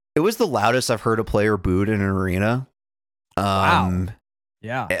It was the loudest I've heard a player booed in an arena. Wow.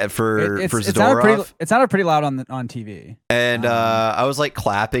 Yeah. For It Zadorov. sounded pretty loud on TV. And I was like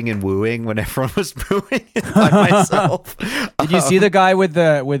clapping and wooing when everyone was booing by myself. Did you see the guy with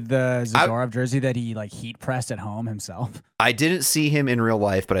the Zadorov jersey that he like heat pressed at home himself? I didn't see him in real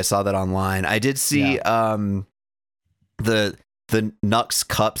life, but I saw that online. I did see the Nux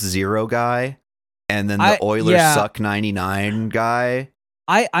Cup 0 guy, and then the Oilers Suck 99 guy.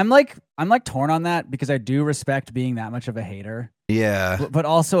 I'm like torn on that because I do respect being that much of a hater. Yeah. But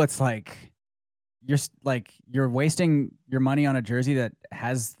also it's like you're wasting your money on a jersey that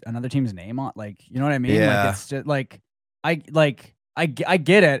has another team's name on, like, you know what I mean? Yeah. Like it's just I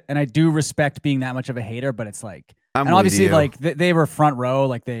get it, and I do respect being that much of a hater, but it's like, and obviously like they were front row,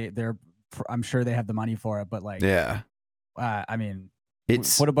 like they're I'm sure they have the money for it, but like, yeah. I mean,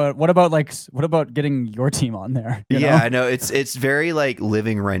 it's what about getting your team on there? You know? I know it's very like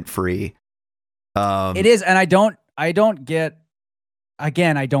living rent free. It is, and I don't get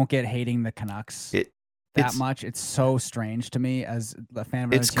hating the Canucks that much. It's so strange to me as a fan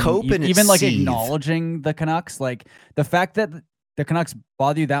of it's team. cope and even like seethe. Acknowledging the Canucks, like the fact that the Canucks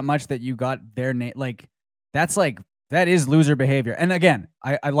bother you that much that you got their name, like that is loser behavior. And again,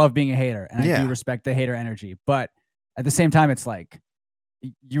 I love being a hater, and I do respect the hater energy, but at the same time, it's like,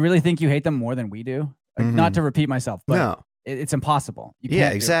 you really think you hate them more than we do? Like, not to repeat myself, but no. It's impossible. You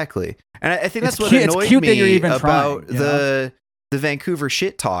can't exactly. And I think that's what it's annoyed cute me that you're even about trying, the Vancouver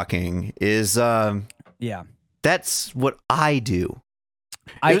shit talking is that's what I do.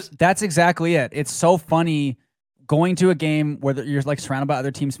 That's exactly it. It's so funny going to a game where you're like surrounded by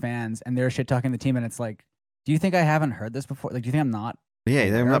other teams' fans and they're shit talking the team, and it's like, do you think I haven't heard this before? Like, do you think I'm not? Yeah,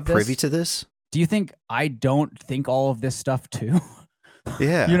 they're not privy to this. Do you think I don't think all of this stuff too?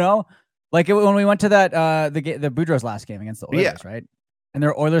 Yeah. You know, like when we went to that the Boudreaux's last game against the Oilers, right? And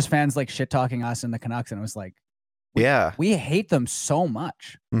there are Oilers fans like shit talking us and the Canucks, and it was like, we hate them so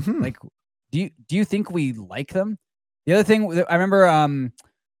much. Mm-hmm. Like, do you think we like them? The other thing I remember,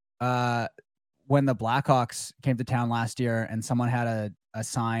 when the Blackhawks came to town last year, and someone had a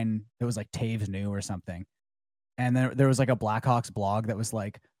sign that was like Taves new or something, and then there was like a Blackhawks blog that was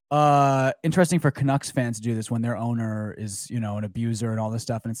like, interesting for Canucks fans to do this when their owner is, you know, an abuser and all this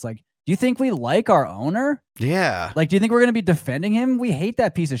stuff. And it's like, do you think we like our owner? Yeah. Like, do you think we're going to be defending him? We hate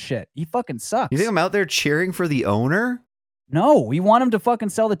that piece of shit. He fucking sucks. You think I'm out there cheering for the owner? No, we want him to fucking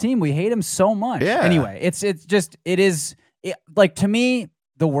sell the team. We hate him so much. Yeah. Anyway, like, to me,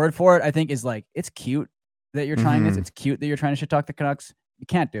 the word for it, I think, is like, it's cute that you're trying this. It's cute that you're trying to shit talk the Canucks. You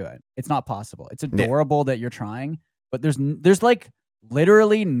can't do it. It's not possible. It's adorable that you're trying, but there's like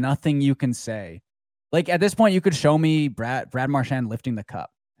literally nothing you can say. Like, at this point, you could show me Brad Marchand lifting the cup,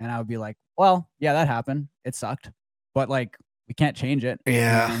 and I would be like, well, yeah, that happened. It sucked, but like, we can't change it.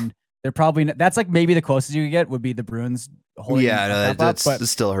 Yeah. And they're probably that's like maybe the closest you could get would be the Bruins holding that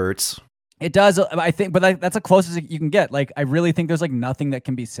still hurts. It does, I think, but that's the closest you can get. Like, I really think there's like nothing that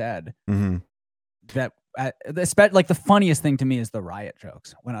can be said that like the funniest thing to me is the riot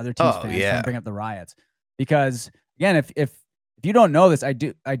jokes when other teams fans bring up the riots, because again, if you don't know this, I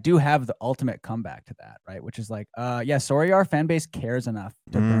do have the ultimate comeback to that, right? Which is like, sorry, our fan base cares enough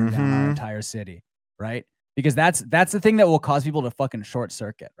to burn down our entire city, right? Because that's the thing that will cause people to fucking short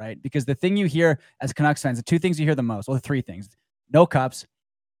circuit, right? Because the thing you hear as Canucks fans, the two things you hear the most, well, the three things: no cups,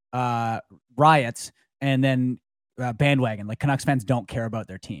 riots, and then bandwagon. Like, Canucks fans don't care about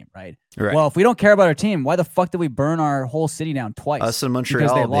their team, right? Well, if we don't care about our team, why the fuck did we burn our whole city down twice? Us in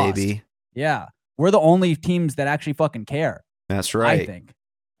Montreal, baby. Yeah, we're the only teams that actually fucking care. That's right. I think.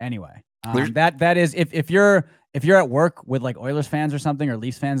 Anyway, that is, if you're at work with like Oilers fans or something, or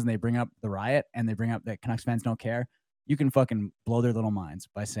Leafs fans, and they bring up the riot and they bring up that Canucks fans don't care, you can fucking blow their little minds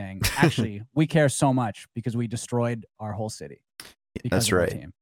by saying, actually, we care so much because we destroyed our whole city. That's right. Team.